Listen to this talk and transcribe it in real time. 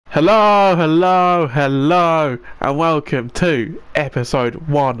Hello, hello, hello, and welcome to episode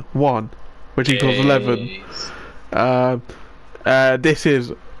 1-1, which equals 11. Jeez. This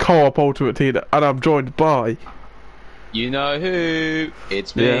is Co-op Ultimate Team, and I'm joined by... You know who?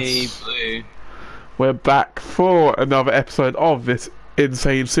 It's me, Yes. Blue. We're back for another episode of this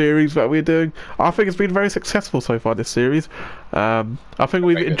insane series that we're doing. I think it's been very successful so far, this series. I think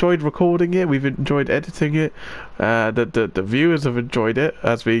we've Very good. enjoyed recording it, we've enjoyed editing it, the viewers have enjoyed it,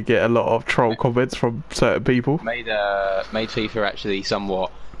 as we get a lot of troll comments from certain people. Made FIFA actually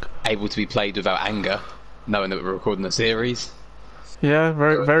somewhat able to be played without anger, knowing that we're recording a series. Yeah,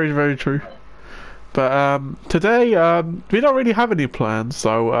 very, very, very true. But today, we don't really have any plans,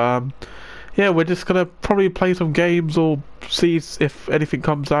 so yeah, we're just gonna probably play some games or see if anything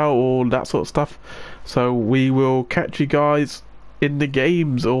comes out or that sort of stuff. So we will catch you guys in the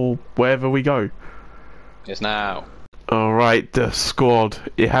games or wherever we go. Just now. Alright, the squad.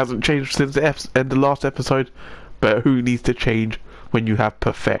 It hasn't changed since the end of the last episode, but who needs to change when you have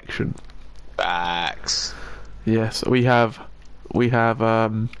perfection? Facts. Yes, we have 2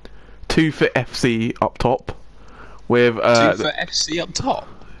 for FC up top with 2 for FC up top.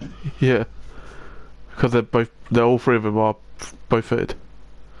 yeah, because they're all 3 of them are both footed.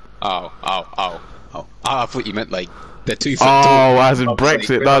 Oh, I thought you meant like they're 2 for Oh, as in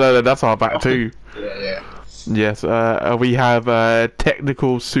Obviously, Brexit. No, that's our back too. Yeah. Yes, we have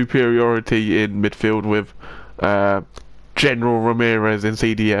technical superiority in midfield with General Ramirez in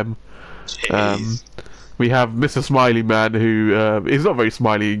CDM. Jeez. We have Mr. Smiley Man, who is not very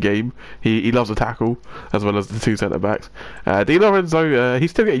smiley in game. He loves a tackle, as well as the 2 centre backs. Di Lorenzo, he's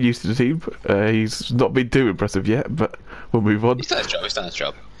still getting used to the team. He's not been too impressive yet, but we've move on. He's done his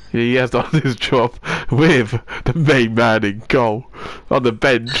job. He has done his job with the main man in goal. On the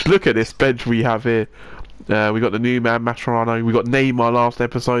bench, look at this bench we have here. We got the new man, Mascherano. We got Neymar last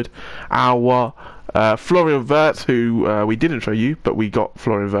episode. Our Florian Wirtz, who we didn't show you, but we got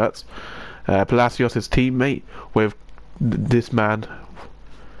Florian Wirtz. Palacios' teammate with this man.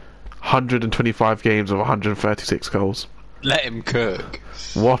 125 games of 136 goals. Let him cook.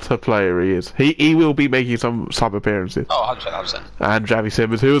 What a player he is. He will be making some sub appearances. Oh, 100%. And Javi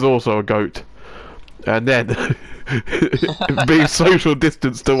Simmons, who is also a GOAT. And then, being social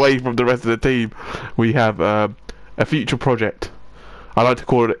distanced away from the rest of the team, we have a future project. I like to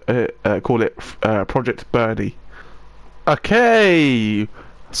call it Project Bernie. Okay,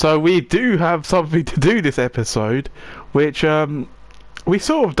 so we do have something to do this episode, which we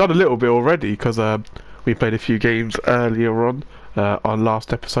sort of done a little bit already because we played a few games earlier on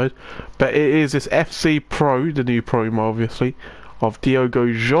last episode. But it is this FC Pro, the new promo obviously, of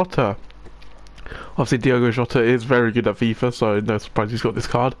Diogo Jota. Obviously Diogo Jota is very good at FIFA, so no surprise he's got this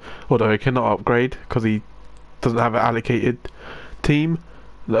card, although he cannot upgrade because he doesn't have an allocated team,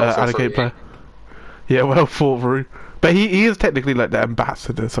 allocated player. Yeah, well thought through. But he is technically like the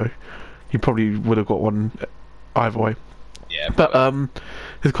ambassador, so he probably would have got one either way. Yeah. But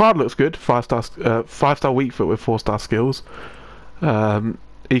his card looks good. 5-star weak foot with 4-star skills. He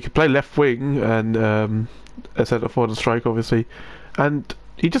can play left wing and a centre forward and strike, obviously, and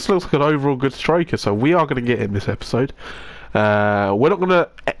he just looks like an overall good striker. So we are going to get him this episode. We're not going to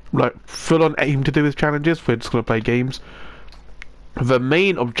like full on aim to do his challenges. We're just going to play games. The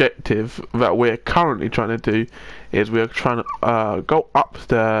main objective that we're currently trying to do is we're trying to go up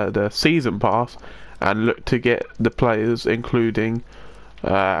the season pass and look to get the players, including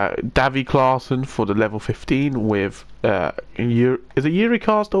Davy Klaassen for the level 15 with is it Yuri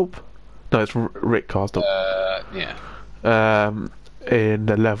Karsdorp? No, it's Rick Karsdorp. Yeah. In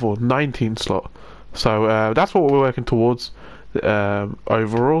the level 19 slot. So that's what we're working towards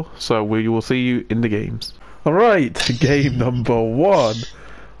overall. So we will see you in the games. Alright, game number 1.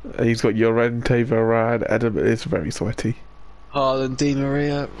 He's got Llorente, Varane, Adam. It's very sweaty. Haaland, Di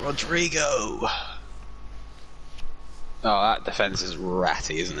Maria, Rodrigo. Oh, that defence is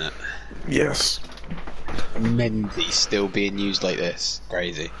ratty, isn't it? Yes. Mendy still being used like this.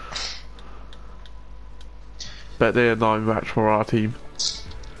 Crazy. Bet they're a 9 match for our team.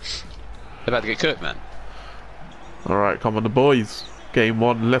 They're about to get cooked, man. Alright, come on the boys. Game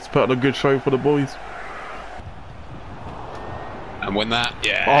 1, let's put on a good show for the boys. And win that,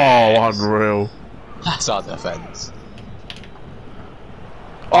 yeah. Oh, unreal. That's our defence.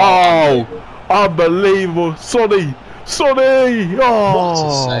 Oh, unbelievable. Sonny! Sonny! Oh! What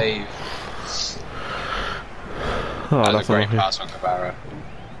a save. Oh, That's a great unlucky. pass from Guevara.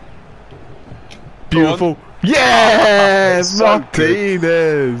 Beautiful. Yes! So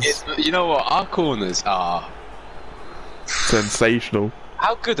Martinez! You know what? Our corners are... Sensational.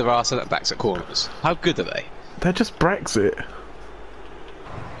 How good are our centre backs at corners? How good are they? They're just Brexit.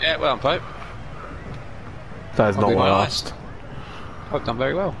 Yeah, well done, Pope. That is I'll not do what my I eyes. asked. Pope done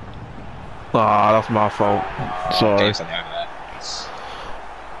very well. Ah, that's my fault. Sorry. Game's only over there.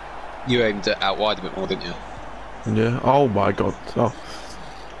 You aimed it out wide a bit more, didn't you? Yeah. Oh my god. Oh.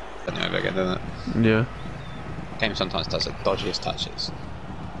 Only over again, doesn't it? Yeah. Game sometimes does the dodgiest touches.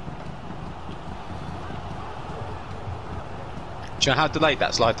 Do you know how delayed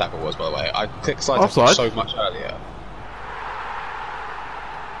that slide tackle was, by the way? I clicked slide tackle Offside? so much earlier.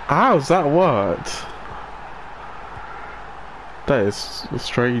 How's that worked? That is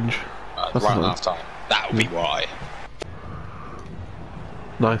strange. That's Right on annoying. half time. That would be why.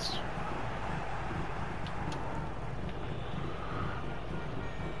 Nice.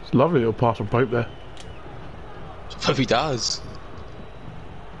 It's a lovely little pass from Pope there. Hope he does.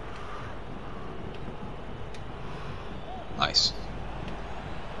 Nice.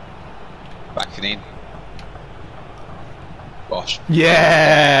 Back in. Bosh.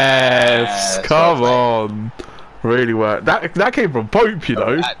 Yes! Yes, Come well on! Really worked. That came from Pope, you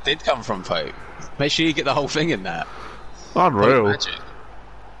know. That did come from Pope. Make sure you get the whole thing in there. Unreal. Magic.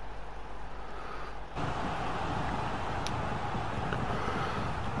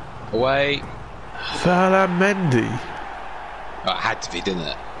 Away. Ferland Mendy. Oh, it had to be, didn't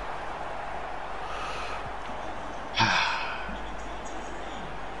it?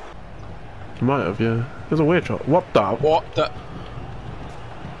 Might have, yeah. There's a weird shot. What the? What the?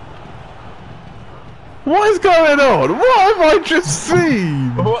 What is going on? What have I just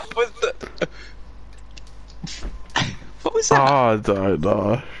seen? What was the? What was that? I don't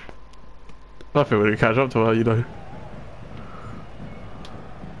know. I think we're gonna catch up to her, you know.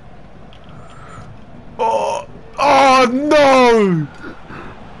 Oh! Oh no!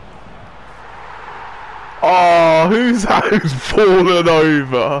 Oh, who's that who's fallen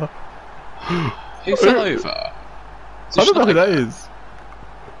over? Who fell over? I don't know who that is.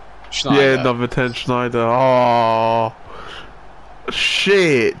 Schneider. Yeah, number 10 Schneider. Oh,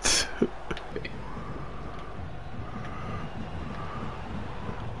 shit.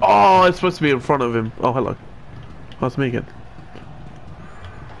 Oh, it's supposed to be in front of him. Oh, hello. That's me again.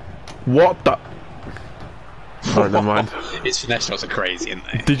 What the? Oh, never mind. His finesse shots are crazy, isn't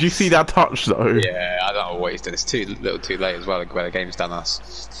they? Did you see that touch though? Yeah, I don't know what he's done. It's too little, too late as well. Where the game's done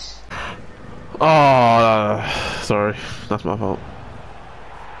us. Oh, sorry. That's my fault.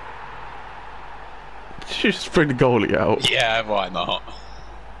 Did you just bring the goalie out? Yeah, why not?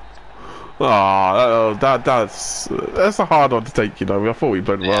 Oh, that's a hard one to take, you know. I thought we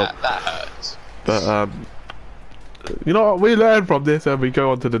played Yeah, well, that hurts. but you know what? We learn from this and we go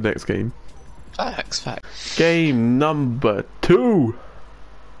on to the next game. Facts. Game number 2.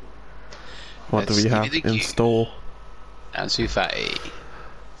 What do Let's we give have it a in go. store? Ansu Fati,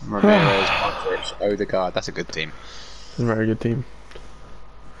 Ramirez, Modric, Odegaard. That's a good team. It's a very good team.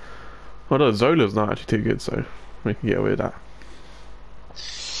 Although Zola's not actually too good, so we can get away with that.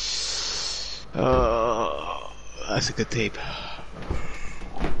 That's a good team.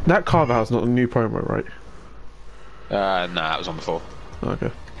 That Carvalho's not a new promo, right? No, that was on before.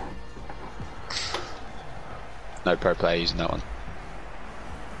 Okay. No pro player using that one.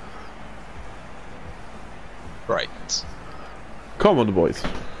 Right. Come on, the boys.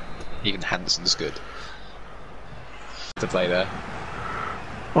 Even Hansen's good. To play there.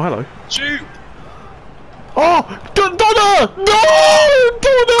 Oh, hello. Shoot! Oh! Donna! No!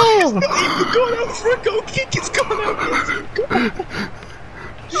 Donna! It's gone out for a goal kick. It's gone out.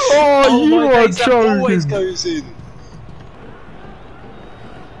 Oh, you my are days, that always joking. goes in.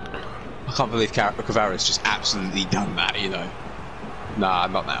 I can't believe Kvara's just absolutely done that, you know. Nah,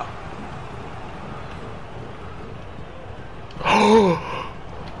 not now.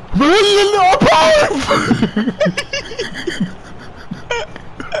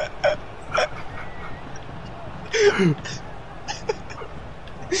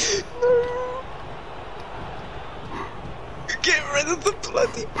 Get rid of the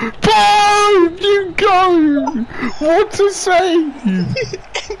bloody Boom! You go! What a save!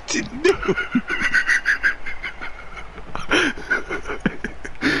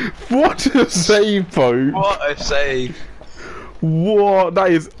 What a save, Bo! What a save! What?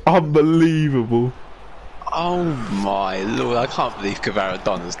 That is unbelievable. Oh my lord, I can't believe Kvara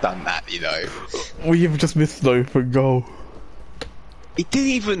has done that, you know. We've just missed an open goal. He didn't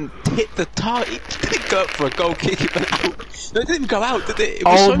even hit the target. He didn't go up for a goal kick. It went out. No, it didn't go out, did it? It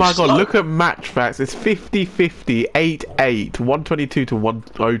was Oh so my slow. god, look at match facts. It's 50-50, 8-8, 122 to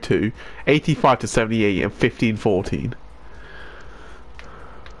 102, 85 to 78, and 15-14.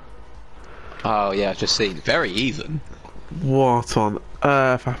 Oh yeah, I've just seen. Very even. What on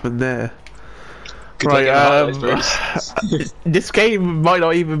earth happened there? Right, highlights, this game might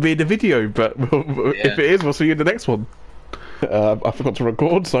not even be in the video, but if it is, we'll see you in the next one. I forgot to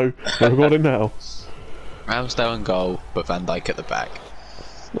record, so we're recording now. Ramsdale in goal, but Van Dijk at the back.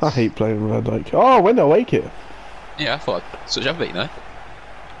 I hate playing Van Dijk. Oh, when they'll wake it. Yeah, I thought I'd switch up a bit, you know.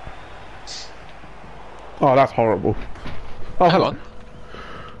 Oh, that's horrible. Oh, Hang hello. on.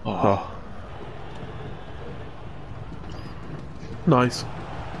 Oh. Nice.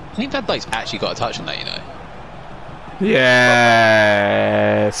 I think Van Dijk's actually got a touch on that, you know.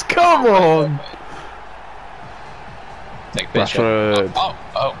 Yes! Come on! Take a picture. Rashford.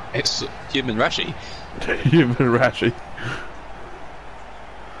 Oh, it's Human Rashi. Human Rashi.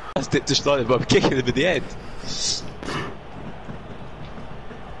 That's just started by kicking him at the end.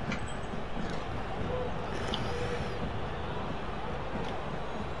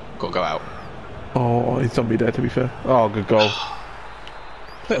 Got to go out. Oh, he's done me there, to be fair. Oh, good goal.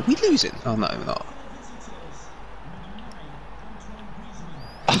 Wait, are we losing? Oh no, we're not.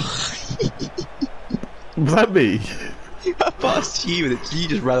 Was that me? I passed you and you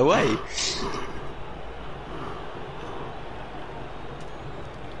just ran away.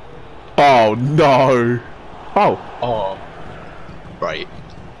 Oh, no. Oh. Oh. Right.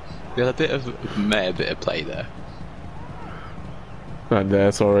 We had a bit of a bit of play there. And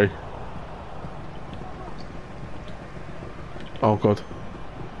there, sorry. Oh, God.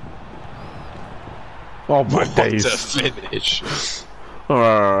 Oh, my days. What a finish.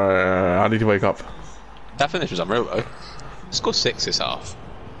 I need to wake up. That finish was unreal though. Scored 6 this half.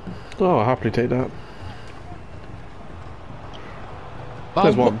 Oh, I'll happily take that.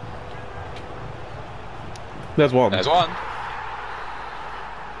 There's one. There's one. There's one.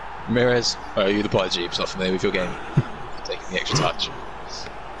 Ramirez, oh, you'd apology, it's not familiar with your game. Taking the extra touch.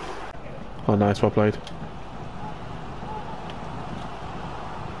 Oh, nice, well played.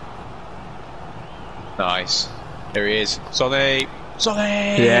 Nice. Here he is. Sonny!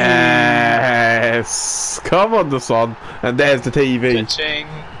 Sonny! Yes! Come on, the sun. And there's the TV. Ching.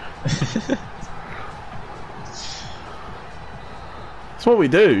 That's what we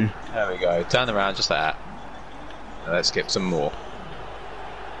do. There we go. Turn around just like that. Now let's skip some more.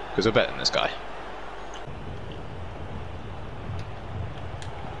 Because we're better than this guy.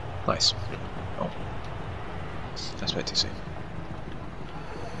 Nice. Oh. That's way too soon.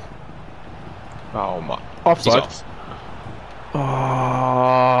 Oh my. Offside. He's off.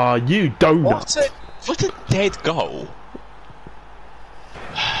 Ah, you donut. What a dead goal.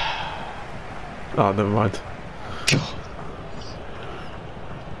 Oh, never mind. God.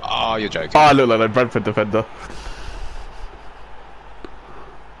 Oh, you're joking. Oh, I look like a Brentford defender.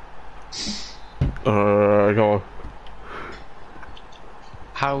 Go on.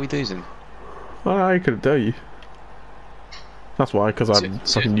 How are we losing? I couldn't tell you. That's why, because I'm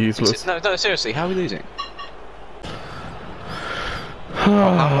fucking useless. No, seriously, how are we losing?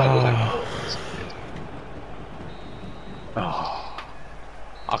 Oh,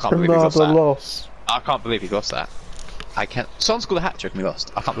 I can't believe we lost Another that. loss. I can't believe he lost that. I can't. Son scored a hat trick and we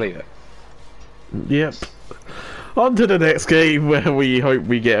lost. I can't believe it. Yep. On to the next game where we hope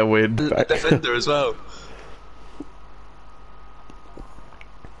we get a win. The defender as well.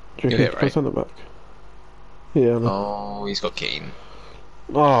 Do you You're reckon it, he puts right? on the back? Yeah. No. Oh, he's got Keane.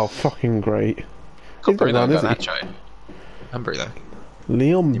 Oh, fucking great. Got He's Bruno, not got done, is Nacho. And Bruno. he?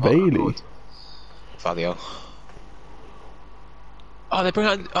 Leon You might have Bailey. scored. Fabio. Oh, they bring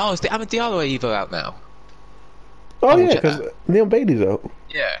out. Oh, is the Amad Diallo Evo out now? Oh, we'll yeah, check because Leon Bailey's out.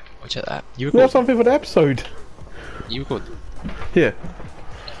 Yeah. We'll check that. You We have record. something for the episode. You record. Yeah.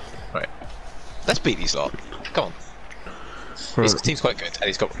 Right. Let's beat these lot. Come on. Right. His team's quite good, and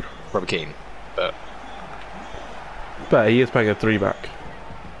he's got Robert Keane. But But he is playing a 3-back.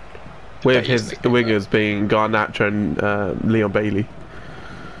 With bet he his isn't the wingers being Garnacho and Leon Bailey.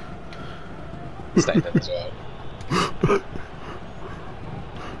 stay there as well.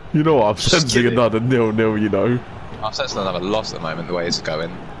 You know what, I'm Just sensing kidding. another 0-0, you know. I'm sensing another loss at the moment, the way it's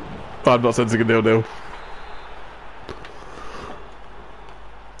going. I'm not sensing a 0-0.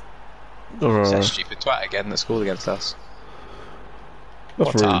 It's that Alright, stupid twat again that scored against us.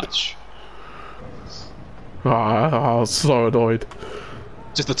 that's What a rude. touch. I was so annoyed.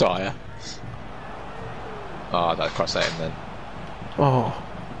 Just the tyre. Oh, that crossed that in then. Oh.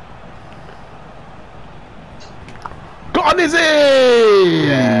 Go on, Izzy!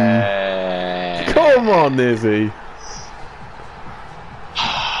 Yeah. Come on, Izzy.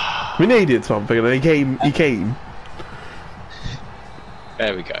 We needed something, and then he came.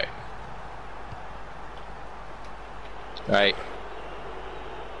 There we go. Right.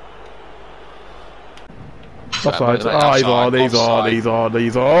 Offside. Offside, Oh, he's on, he's on, offside. he's on,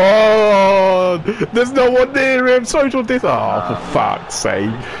 he's on. on! There's no one near him! Social dis- Oh, for fuck's sake.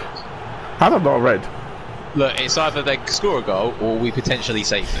 How's that not a red? Look, it's either they score a goal or we potentially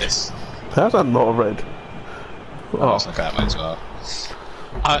save this. How's that not a red? Oh, it's like that one as well.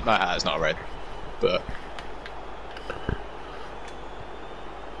 I don't know how it's not a red, but...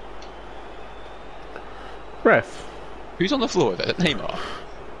 Ref. Who's on the floor with it? Neymar.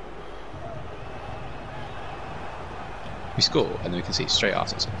 We score, and then we can see straight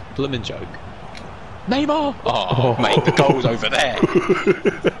after us. Bloomin' joke. Neymar! Oh, mate, the goal's over there.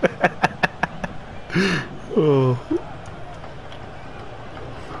 Oh,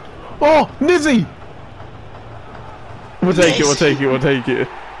 oh, Nizzy! We'll take it, we'll take it, we'll take it.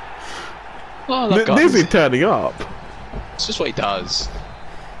 Oh, look, Nizzy turning up. It's just what he does.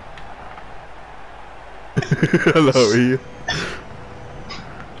 Hello, Ian.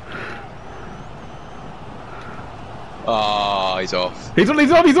 Oh, he's off. He's on,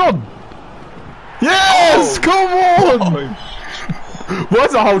 he's on, he's on! Yes! Oh. Come on!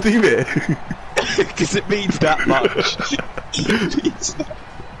 Why's the whole team here? Because it means that much.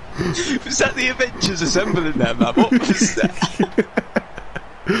 Was that the Avengers assembling there, man? What was that?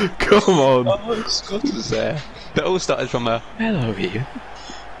 Come on. Oh, Scott was there. It all started from a hello, Ian.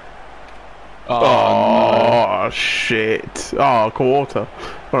 Oh, no. Shit. Oh, quarter.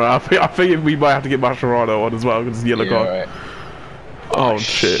 Alright, I think we might have to get Mascherano on as well because it's yellow card. Right. Oh,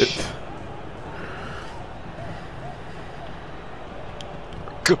 shit.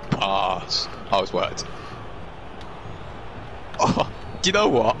 Good pass. I was worked. Oh, do you know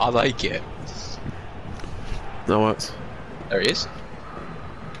what? I like it. That works. There he is.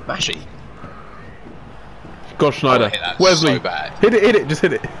 Mashy. God, Schneider. hit that Wesley. so bad. Hit it, just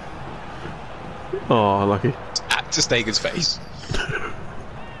hit it. Oh, lucky. At Ter Stegen's face.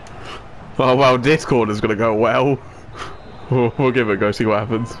 Oh, well, this corner's gonna go well. We'll give it a go, see what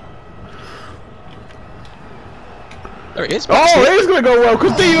happens. There he is. Oh, it is gonna go well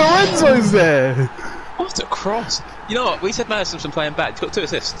because Di Lorenzo's there. What a cross. You know what? We said Madison's been playing bad. He's got 2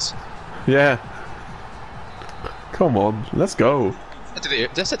 assists. Yeah. Come on, let's go.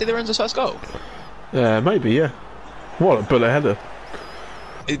 Did that Di Lorenzo's first goal? Maybe, yeah. What a bullet header.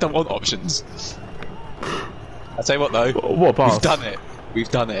 He don't want options. I tell you what though. What a pass. We've done it. We've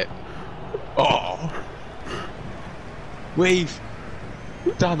done it. Oh. We've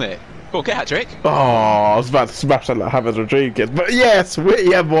done it. Go on, get a hat-trick. Oh, I was about to smash that like James Rodriguez, but yes,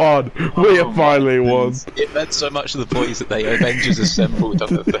 we have won. We have finally won. It meant so much to the boys that they Avengers assembled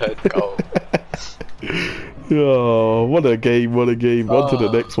on the 3rd goal. Oh, what a game, what a game. On to the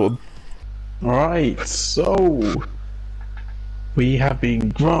next one. Right, so we have been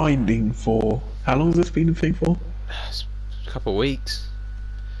grinding for how long has this been a thing for? A couple of weeks.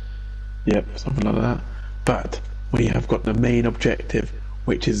 Yep, something like that. But we have got the main objective,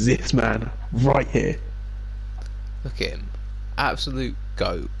 which is this man right here. Look at him. Absolute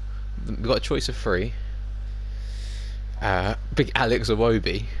goat. We've got a choice of 3. Big Alex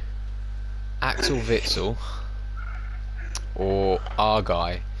Iwobi, Axel Witsel, or our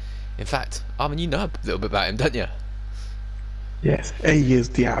guy. In fact, Armin, you know a little bit about him, don't you? Yes, he is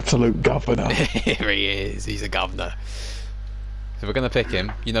the absolute governor. Here he is. He's a governor. So we're going to pick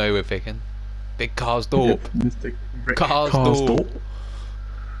him. You know who we're picking. Big Karsdorp. Mr. Karsdorp.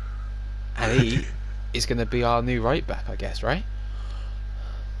 And he is going to be our new right back, I guess, right?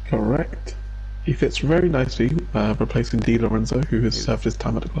 Correct. He fits very nicely, replacing Di Lorenzo, who has served his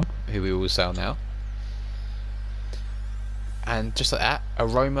time at the club. Who we will sell now. And just like that, a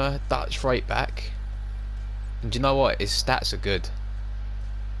Roma Dutch right back. And do you know what? His stats are good.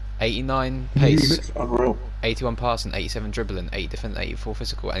 89 pace, Unreal. 81 passing, 87 dribbling, 8 defense, 84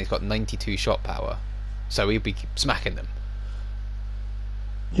 physical, and he's got 92 shot power. So he'll be smacking them.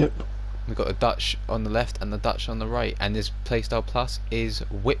 Yep. We've got the Dutch on the left and the Dutch on the right, and his playstyle plus is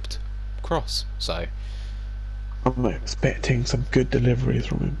whipped cross. So I'm expecting some good deliveries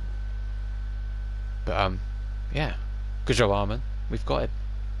from him. but yeah. Good job, Armin. We've got it.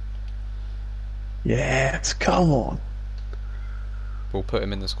 Yes, come on. We'll put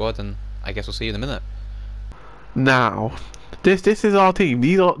him in the squad, and I guess we'll see you in a minute. Now, this is our team.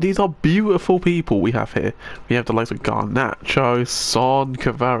 These are beautiful people we have here. We have the likes of Garnacho, Son,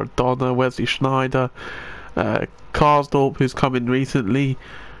 Cavaradonna, Wesley Schneider, Karsdorp, who's come in recently.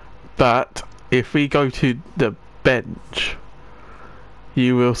 But if we go to the bench,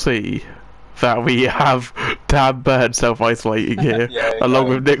 you will see that we have Dan Burn self-isolating here, along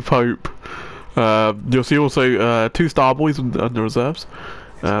with Nick Pope. You'll see also 2 star boys on the reserves.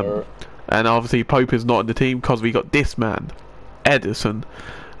 And obviously Pope is not in the team because we got this man, Edison.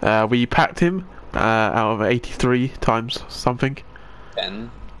 We packed him out of 83 times something.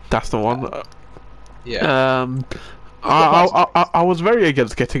 10. That's the one. Yeah. I was very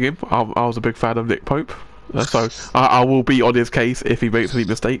against getting him. I was a big fan of Nick Pope, so I will be on his case if he makes any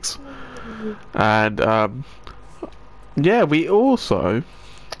mistakes. And yeah, we also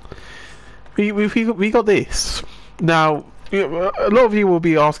we got this. Now, a lot of you will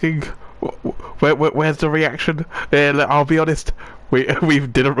be asking, where's the reaction? I'll be honest, we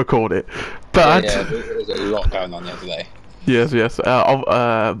didn't record it, but Yeah, there's a lot going on there today. yes.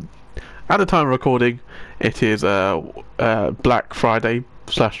 At the time of recording, it is Black Friday /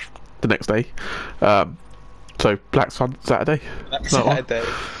 the next day. So Black Saturday. That's No. Saturday.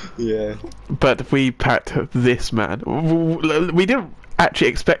 Yeah. But we packed this man. We didn't actually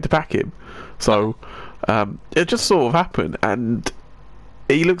expect to pack him, so it just sort of happened, and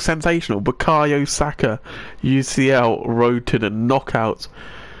he looks sensational. Bukayo Saka, UCL, road to the knockouts.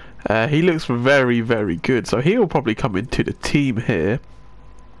 He looks very, very good. So he will probably come into the team here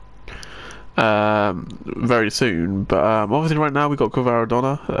very soon. But obviously, right now we got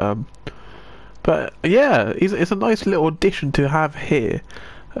Kvaradona. But yeah, it's a nice little addition to have here.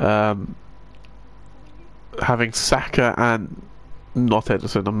 Having Saka and not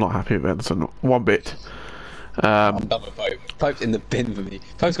Ederson. I'm not happy with Ederson one bit. I'm done with Pope. Pope's in the bin for me.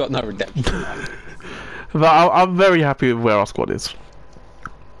 Pope's got no redemption. But I'm very happy with where our squad is.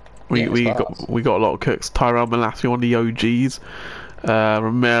 We got a lot of cooks. Tyrell Malacia, one of the OGs.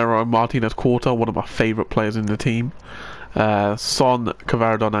 Romero, Martinez Quarta, one of my favourite players in the team. Son,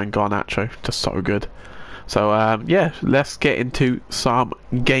 Kvaradona and Garnacho, just so good. So yeah, let's get into some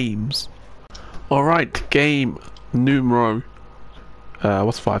games. Alright, game numero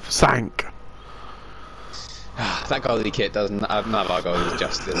what's 5? Sank. That goalie kit doesn't have none of our goalies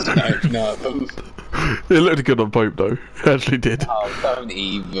justice. No. It looked good on Pope though. It actually did. Oh, don't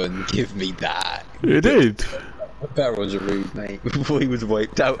even give me that. It did. Barrels are rude, mate. Before he was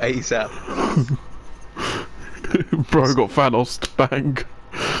wiped out ASAP. Bro got Thanos bang.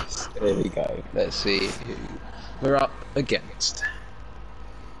 There we go. Let's see who we're up against.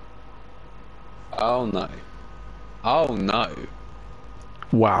 Oh no. Oh no.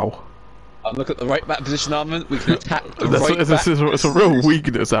 Wow. Look at the right back position, Armand. We can attack the It's a real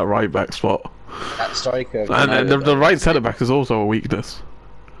weakness, that right back spot. That striker. And the right centre back is also a weakness.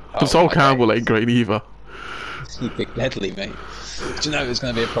 Oh, Sol my Campbell days. ain't great either. He picked deadly, mate. Do you know it's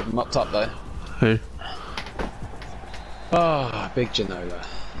going to be a problem up top though? Hey. Oh, big Ginola.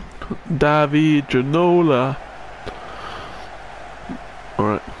 David Ginola.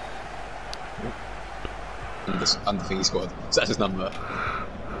 Alright. Undefeated squad. So that's his number.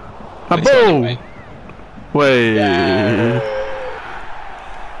 A Nice one, boom! mate. Wait. Yeah.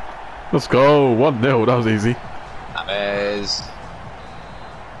 Let's go. 1-0. That was easy. James.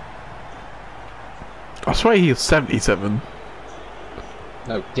 I swear he is 77.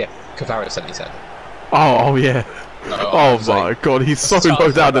 No, yeah, Cavara 77. Oh yeah. No, Oh my god, he's so Charles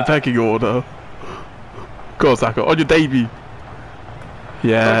low down the Saka. pecking order. Go on, Saka, on your debut.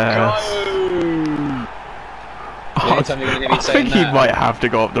 Yeah. I think he might have to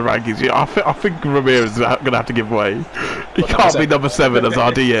go up the rankings. Yeah, I think Ramirez is going to have to give way. He can't be number 7 as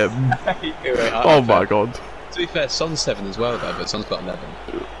our DM. Oh my god. To be fair, Son's 7 as well though, but Son's got 11.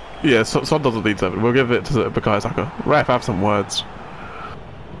 Yeah, Son doesn't need 7. We'll give it to Bukayo Saka. Ref, have some words.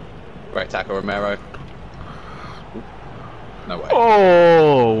 Right tackle, Romero. No way.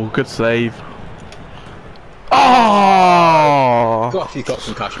 Oh, good save. Oh! God, he got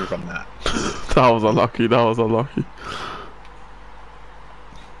concussion from that. That was unlucky. That was unlucky.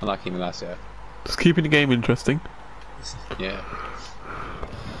 Unlucky Malacia. Just keeping the game interesting. Yeah.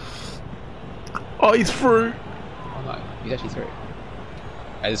 Oh, he's through. Oh no, he's actually through.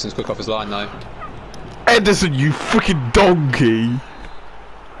 Edison's quick off his line though. Ederson, you freaking donkey.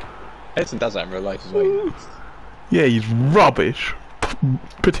 Edison does that in real life as well. Yeah, he's rubbish.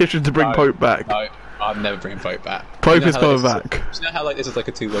 Petition to bring No, Pope back. No, I'm never bringing Pope back. Pope You know is how coming this back. Do you know how like this is like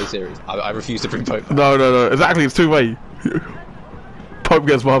a two-way series? I refuse to bring Pope back. No. Exactly, it's two-way. Pope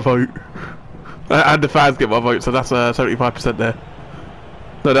gets my vote. And the fans get my vote, so that's 75% there.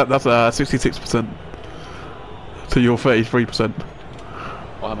 No, that's 66%. So you're 33%.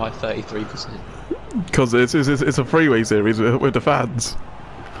 Why am I 33%? Because it's a three-way series with the fans.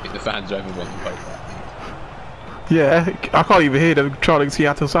 I think the fans don't even want Pope back. Yeah, I can't even hear them chanting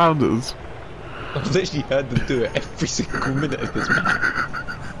Seattle Sounders. I've literally heard them do it every single minute of this match.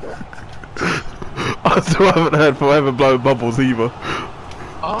 I still haven't heard Forever Blowing Bubbles either.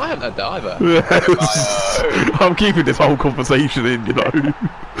 Oh, I haven't heard that either. I'm keeping this whole conversation in, you know.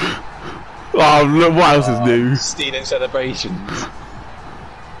 Oh, look, what else is new? Stealing celebrations.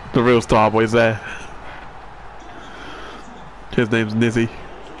 The real Starboy's there. His name's Nizzy.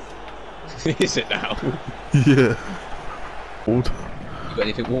 Is it now? Yeah. Old. You got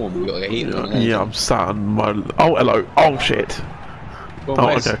anything warm? You got like a heater on? Yeah, I'm sat on my. Oh, hello. Oh shit. Well, Oh,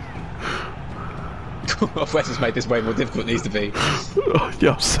 Wes, okay. Wes has made this way more difficult than it needs to be.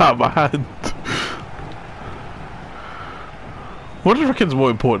 Yeah, I'm sat on my hand. What do you reckon's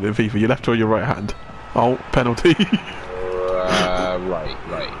more important in FIFA? Your left or your right hand? Oh, penalty.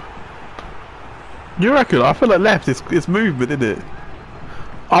 Right. You reckon? I feel like left. It's movement, isn't it?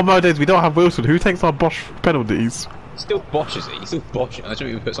 Oh my days, we don't have Wilson. Who takes our Bosch penalties? Still botches it. You still botch it. I don't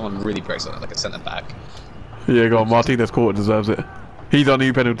even put someone really bricks on it, like a centre back. Yeah, go on. Martinez Quarter deserves it. He's our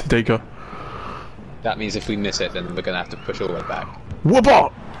new penalty taker. That means if we miss it, then we're going to have to push all the way back.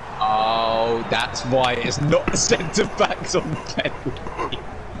 Whoop-up! Oh, that's why it's not the centre backs on penalty.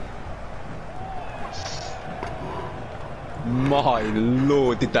 My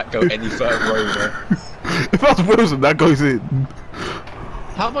lord, did that go any further over? If that's Wilson, that goes in.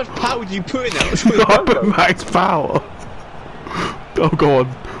 How much power do you put in it? I put max power. Oh, go on.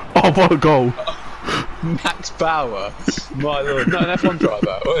 Oh, what a goal. Max power. My lord. No, an F1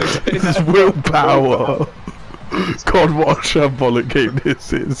 driver. This is willpower. God, what a shambolic game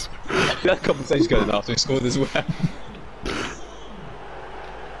this is. That conversation's going on after we scored as well.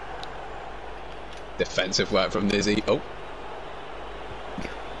 Defensive work from Nizzy. Oh.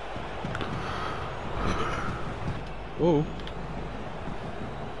 Oh.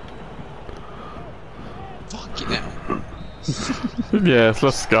 Fuck you now. Yes,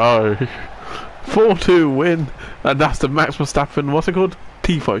 let's go. 4-2 win, and that's the Max Verstappen. What's it called?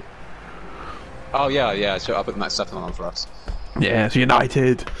 Tifo. Oh yeah. So I'll put Max Verstappen on for us. Yes,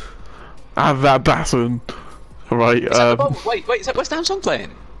 United. And that Basson. Right. Wait, is that West Ham song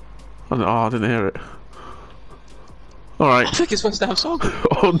playing? Oh, I didn't hear it. All right. I think it's West Ham song.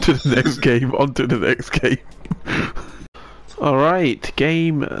 On to the next game. On to the next game. All right.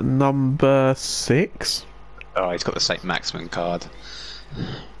 Game number 6. Oh, he's got the St. Maximin card.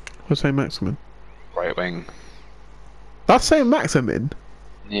 What's St. Maximin? Right wing. That's St. Maximin.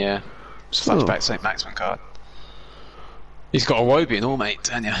 Yeah. Just flashback St. Maximin card. He's got a Wobie and all, mate,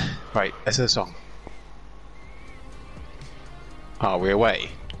 don't you? Right, let's hear the song. Are we away?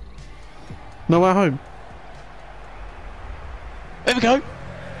 No, at home. There we go!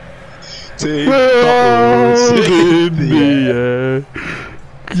 Team Bubbles bubbles in the air.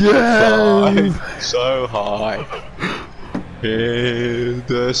 Yeah. Fly so high in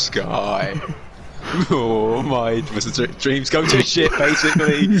the sky. Oh, my dreams come to shit,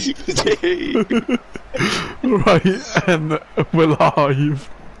 basically. Right, and we're live.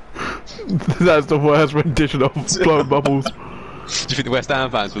 That's the worst rendition of blowing bubbles. Do you think the West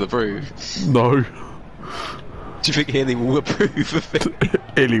Ham fans will approve? No. Do you think Healy will approve of it?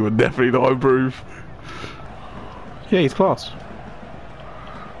 Illy would definitely not approve. Yeah, he's class.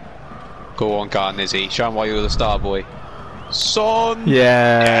 Go on, Garnizzi. Show him why you're the star boy. Son!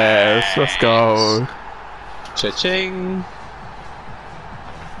 Yes, let's go. Cha-ching!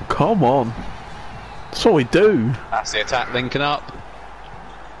 Come on. That's what we do. That's the attack linking up.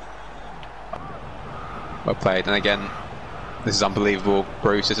 Well played, and again, this is unbelievable.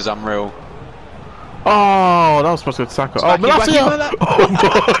 Bruce, this is unreal. Oh, that was supposed to go to Saka. Oh, Malacia! Oh my!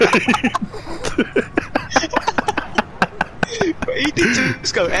 He did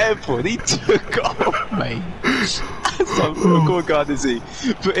just go airborne. He took off, mate. So, go on, Garnizzi.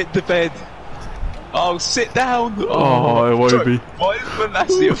 Put it to bed. Oh, sit down. Oh, it won't be. Why is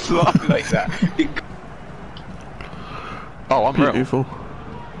Malacia flying like that? Oh, unreal. Beautiful.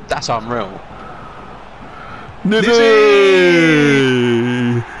 That's unreal. Nizzy!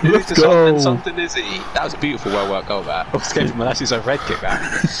 Let's go! Something Nizzy. That was a beautiful, well worked goal. That escape from Malacia's own red kick. That.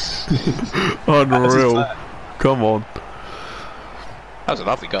 Unreal. Come on. That was a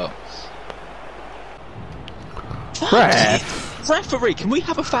lovely goal. Ref! Referee, can we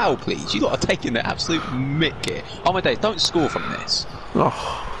have a foul, please? You lot are taking the absolute mick here. Oh my days, don't score from this.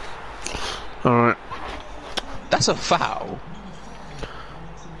 Oh. Alright. That's a foul.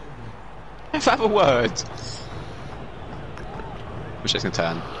 Have a word. Which is going to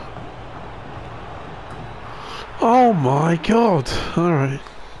turn. Oh my god. Alright.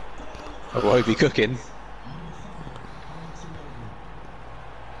 I won't be cooking.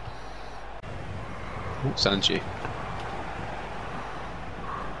 Oh, Sanji.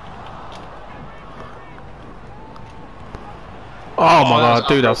 Oh my god, that's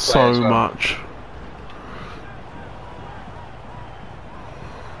dude, that's unreal play so as well. much.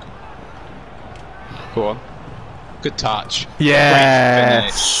 Go on. Good touch.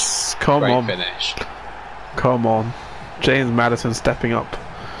 Yes! Come Great on. finish. Come on. James Maddison stepping up.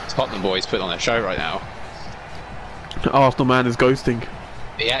 Tottenham boys putting on their show right now. Arsenal man is ghosting.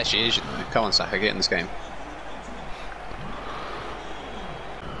 He actually is. Come on, Saka, get in this game.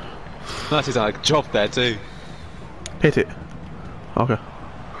 Nice, he's done a job there too. Hit it. Okay.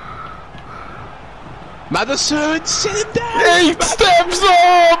 Maddison, sit him down! 8 steps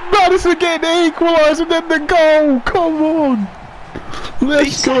on! Maddison getting the equaliser and then the goal! Come on! He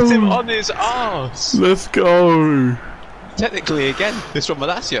Let's sat him go! on his arse! Let's go! Technically, again, it's from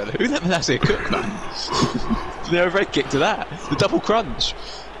Malacia. Who let Malacia cook, man? The red kick to that. The double crunch.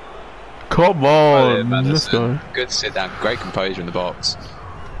 Come on! Let's go. Good sit down. Great composure in the box.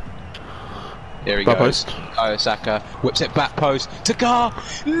 Here he Back goes. post. Saka whips it back post to Gar.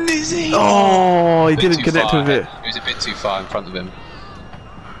 Lizzie! Oh, he A bit didn't too connect far with it. ahead. He was a bit too far in front of him.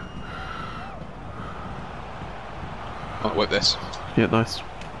 I'll whip this. Yeah, nice.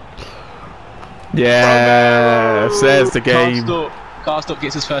 Yeah, says the game. Karsdorp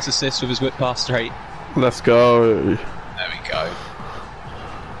gets his first assist with his whip pass straight. Let's go. There we go.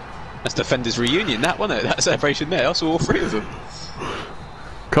 That's defenders reunion, that wasn't it? That celebration there. I saw all three of them.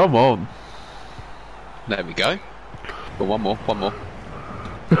 Come on. There we go. But one more.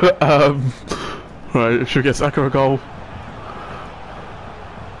 Right, should we get Saka a goal?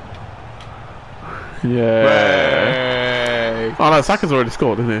 Yeah. Oh no, Saka's already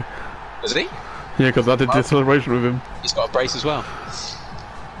scored, isn't he? Wasn't he? Yeah, because I did the celebration with him. He's got a brace as well.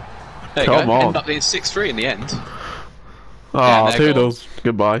 There you Come go. on. Ended up being 6-3 in the end. Ah, Yeah, they're toodles.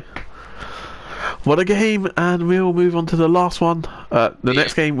 Goodbye. What a game, and we'll move on to the last one. The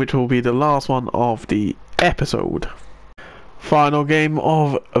next game, which will be the last one of the episode. Final game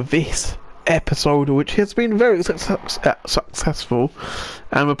of this episode, which has been very successful,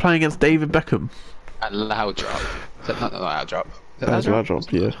 and we're playing against David Beckham. And loud drop. Is that not loud drop? Is That's loud loud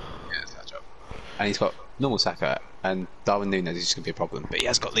drop, yeah. Yeah, it's loud drop. And he's got normal Saka, and Darwin Núñez is just going to be a problem. But he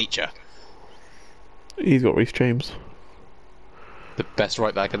has got Leacher, He's got Reece James. the best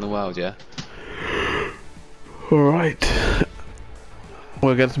right back in the world, yeah? Alright.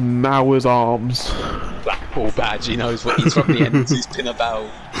 We're against Mauer's Arms. Blackpool badge, he knows what he's from the end, he's pin about.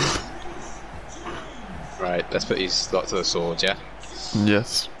 Right, let's put his lot to the sword, yeah?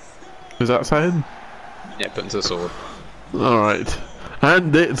 Yes. Is that saying? Yeah, put him to the sword. Alright.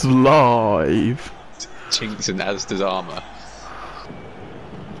 And it's live. Chinks in Asda's armour.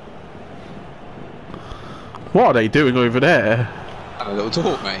 What are they doing over there? And a little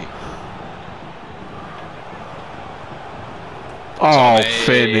talk, mate. Oh, Tommy.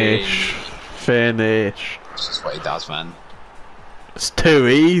 finish. Finish. It's just what he does, man. It's too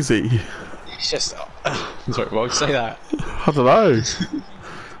easy. He's just... sorry, why would you say that? I don't know.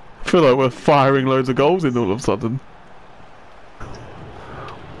 I feel like we're firing loads of goals in all of a sudden.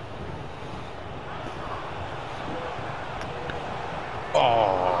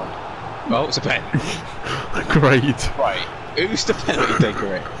 Oh. Well, it's a pen. Great. Right. Who's the penalty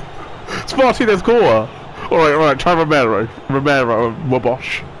taker? It's Martinez score. Alright, try Romero. Romero and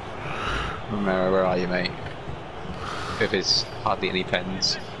Wabosh. Romero, where are you, mate? With his hardly any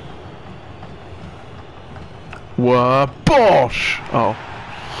pens. Wabosh! Oh.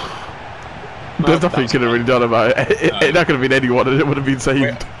 There's nothing you could have really done about it. That could have been anyone and it would have been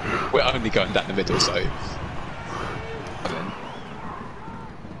saved. We're only going down the middle, so...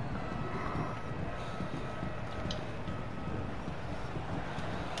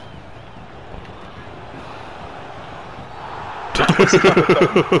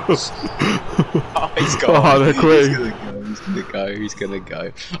 Oh, he's gone. Oh, they're quick. He's gonna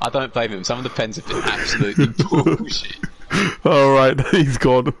go. I don't blame him. Some of the pens have been absolutely bullshit. Alright, he's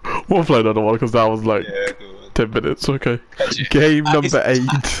gone. We'll play another one because that was like 10 minutes. Okay. Game number 8.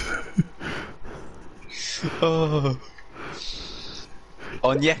 Oh.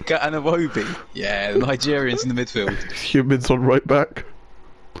 Onyeka and Iwobi. Yeah, the Nigerians in the midfield. Humans on right back.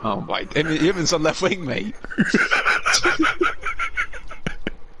 Oh my, Humans on left wing, mate.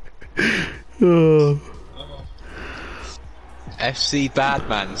 FC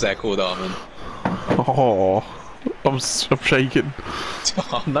Badmans, they're called, Armin. Oh, I'm shaking.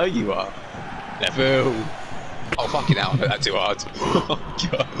 Oh, no, you are. Neville. Oh, fucking hell, I hit that too hard. Oh,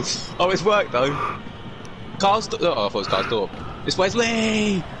 God. Oh, it's worked, though. Karsdorp. Oh, I thought it was Karsdorp. It's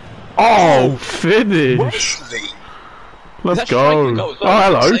Wesley! Oh, finish! Wesley! Let's go. Goal, Oh,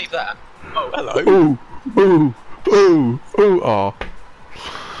 hello. Save that. Oh, hello. Ooh, oh.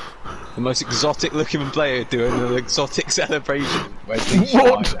 The most exotic looking player doing an exotic celebration. Wesley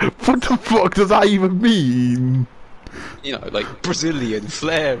What? Schneider. What the fuck does that even mean? You know, like Brazilian,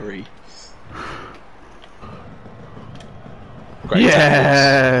 flary. Great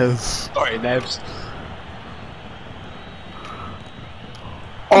Yes! tackles. Sorry, Nevs.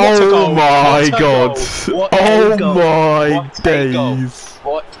 Oh goal. my What a god! goal. What a Oh goal. my What a goal. days!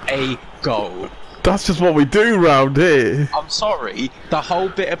 What a goal. That's just what we do round here. I'm sorry, the whole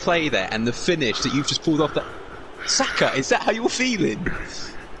bit of play there and the finish that you've just pulled off that... Saka, is that how you're feeling?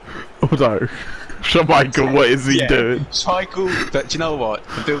 Oh no. Schmeichel, what is he doing? Schmeichel, but do you know what?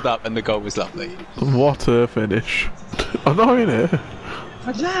 The build up and the goal was lovely. What a finish. I'm not in it.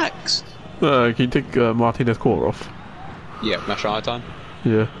 Relax. Can you take Martinez corner off? Yeah, match right time.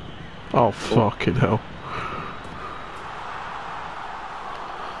 Yeah. Oh, fucking hell.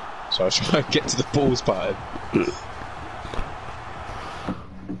 So I was trying to get to the balls button.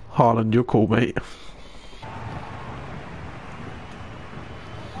 Haaland, you're cool, mate.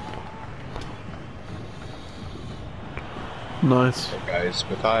 Nice. There goes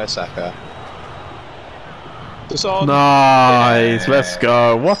Bukayo Saka. It's on. Nice, Yeah. let's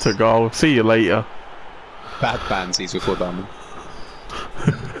go. What a goal. See you later. Bad fancies with Woodman.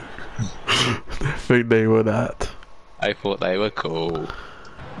 I think they were that. I thought they were cool.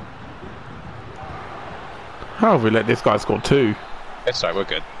 How have we let this guy score 2? It's alright, we're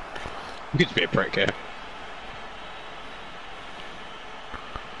good. I'm good to be a prick here.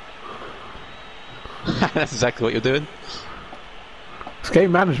 That's exactly what you're doing. It's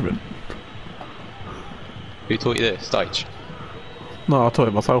game management. Who taught you this? Deitch. No, I taught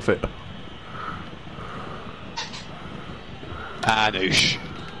it myself it. Anush.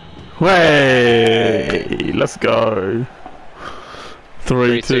 Way, let's go.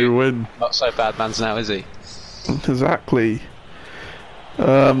 3-2 win. Not so bad man's now, is he? Exactly.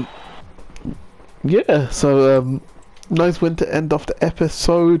 Yeah, so nice win to end off the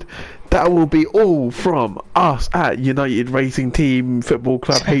episode. That will be all from us at United Racing Team Football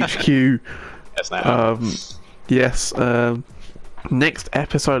Club HQ. Yes, now. Yes, next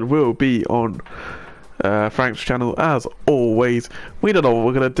episode will be on Frank's channel as always. We don't know what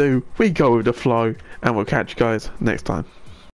we're going to do. We go with the flow, and we'll catch you guys next time.